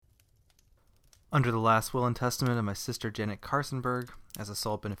Under the last will and testament of my sister Janet Carsonberg, as a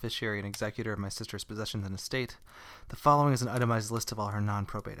sole beneficiary and executor of my sister's possessions and estate, the following is an itemized list of all her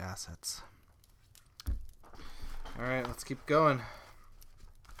non-probate assets. Alright, let's keep going.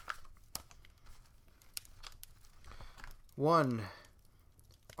 1.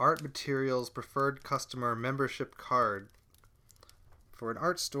 Art Materials Preferred Customer Membership Card for an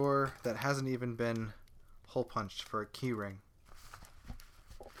art store that hasn't even been hole punched for a key ring.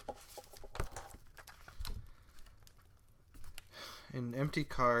 An empty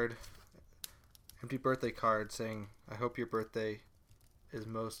birthday card saying, "I hope your birthday is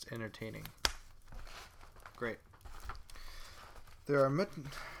most entertaining." Great. There are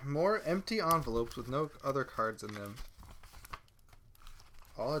more empty envelopes with no other cards in them,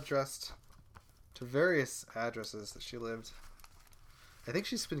 all addressed to various addresses that she lived. I think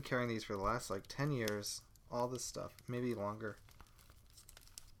she's been carrying these for the last 10 years. All this stuff, maybe longer.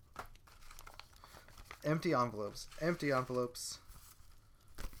 Empty envelopes.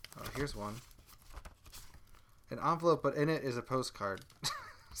 Oh, here's one. An envelope, but in it is a postcard.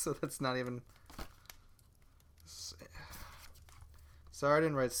 So that's not even... Sorry I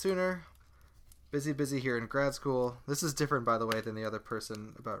didn't write sooner. Busy here in grad school. This is different, by the way, than the other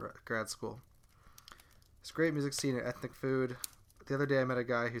person about grad school. It's great music scene and ethnic food. The other day I met a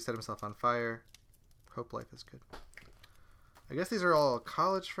guy who set himself on fire. Hope life is good. I guess these are all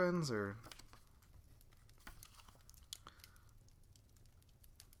college friends, or...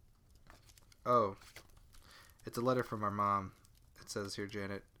 Oh, it's a letter from our mom. It says here,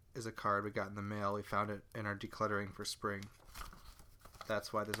 Janet, is a card we got in the mail. We found it in our decluttering for spring.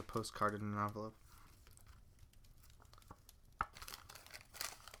 That's why there's a postcard in an envelope.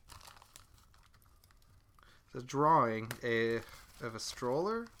 It's a drawing of a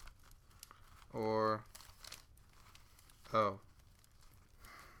stroller, or... Oh.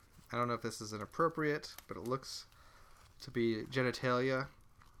 I don't know if this is inappropriate, but it looks to be genitalia.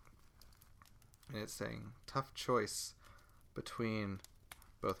 And it's saying, tough choice between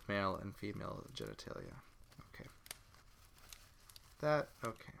both male and female genitalia. Okay.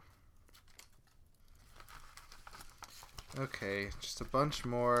 Okay. Okay, just a bunch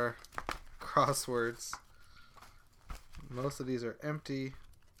more crosswords. Most of these are empty.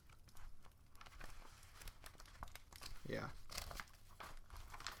 Yeah.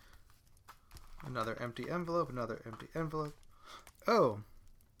 Another empty envelope. Oh!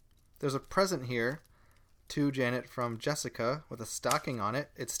 There's a present here to Janet from Jessica with a stocking on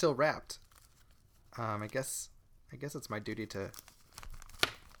it. It's still wrapped. I guess it's my duty to...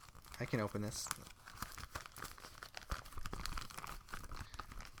 I can open this.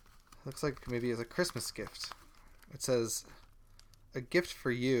 Looks like maybe it's a Christmas gift. It says, "A gift for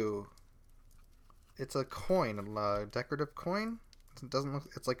you." It's a coin, a decorative coin. It doesn't look...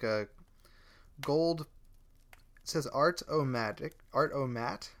 It's like a gold... It says Art O Mat.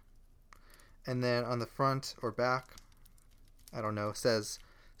 And then on the front or back, I don't know, says,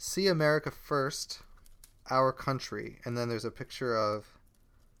 "See America First, Our Country." And then there's a picture of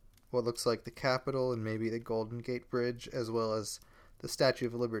what looks like the Capitol and maybe the Golden Gate Bridge, as well as the Statue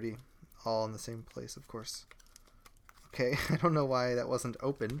of Liberty, all in the same place, of course. Okay, I don't know why that wasn't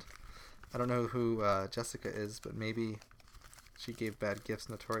opened. I don't know who Jessica is, but maybe she gave bad gifts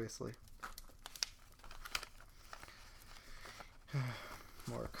notoriously.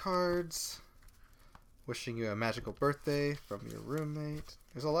 More cards. Wishing you a magical birthday from your roommate.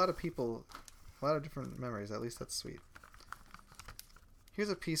 There's a lot of people, a lot of different memories. At least that's sweet. Here's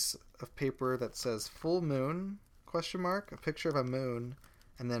a piece of paper that says "full moon?" A picture of a moon,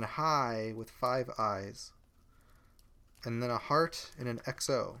 and then "high" with 5 eyes, and then a heart and an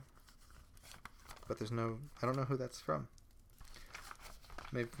XO. But there's no... I don't know who that's from.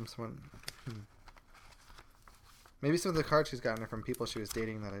 Maybe from someone... Maybe some of the cards she's gotten are from people she was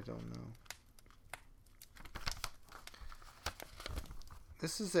dating that I don't know.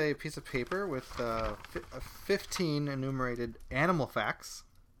 This is a piece of paper with 15 enumerated animal facts.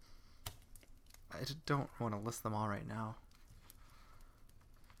 I don't want to list them all right now.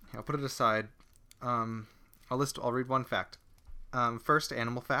 I'll put it aside. I'll read one fact. First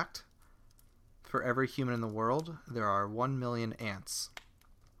animal fact. For every human in the world, there are 1 million ants.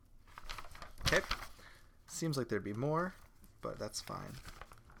 Okay. Seems like there'd be more, but that's fine.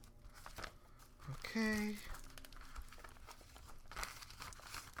 Okay.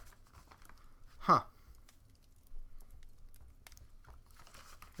 Huh.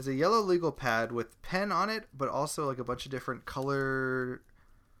 There's a yellow legal pad with pen on it, but also like a bunch of different color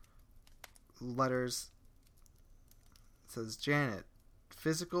letters. It says, "Janet,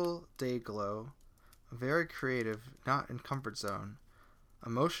 physical day glow, very creative, not in comfort zone,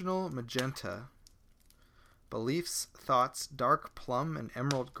 emotional magenta, Beliefs, thoughts, dark plum and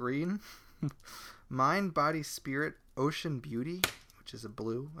emerald green. Mind, body, spirit, ocean beauty, which is a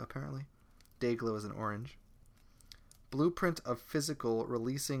blue, apparently. Dayglow is an orange. Blueprint of physical,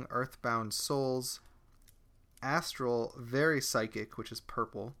 releasing earthbound souls. Astral, very psychic, which is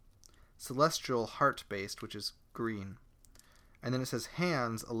purple. Celestial, heart-based, which is green. And then it says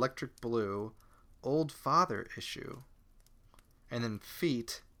hands, electric blue. Old father issue. And then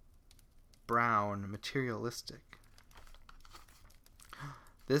feet, brown, materialistic.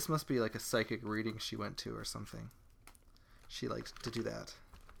 This must be like a psychic reading she went to or something. She likes to do that.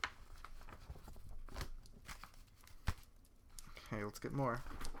 Okay, let's get more.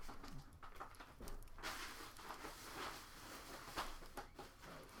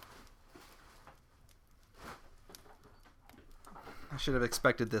 I should have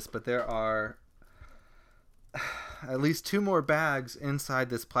expected this, but there are at least 2 more bags inside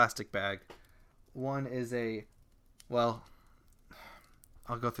this plastic bag. One is well,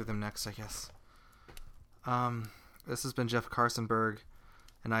 I'll go through them next, I guess. This has been Jeff Carsonberg,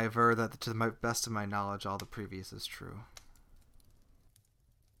 and I aver that to the best of my knowledge, all the previous is true.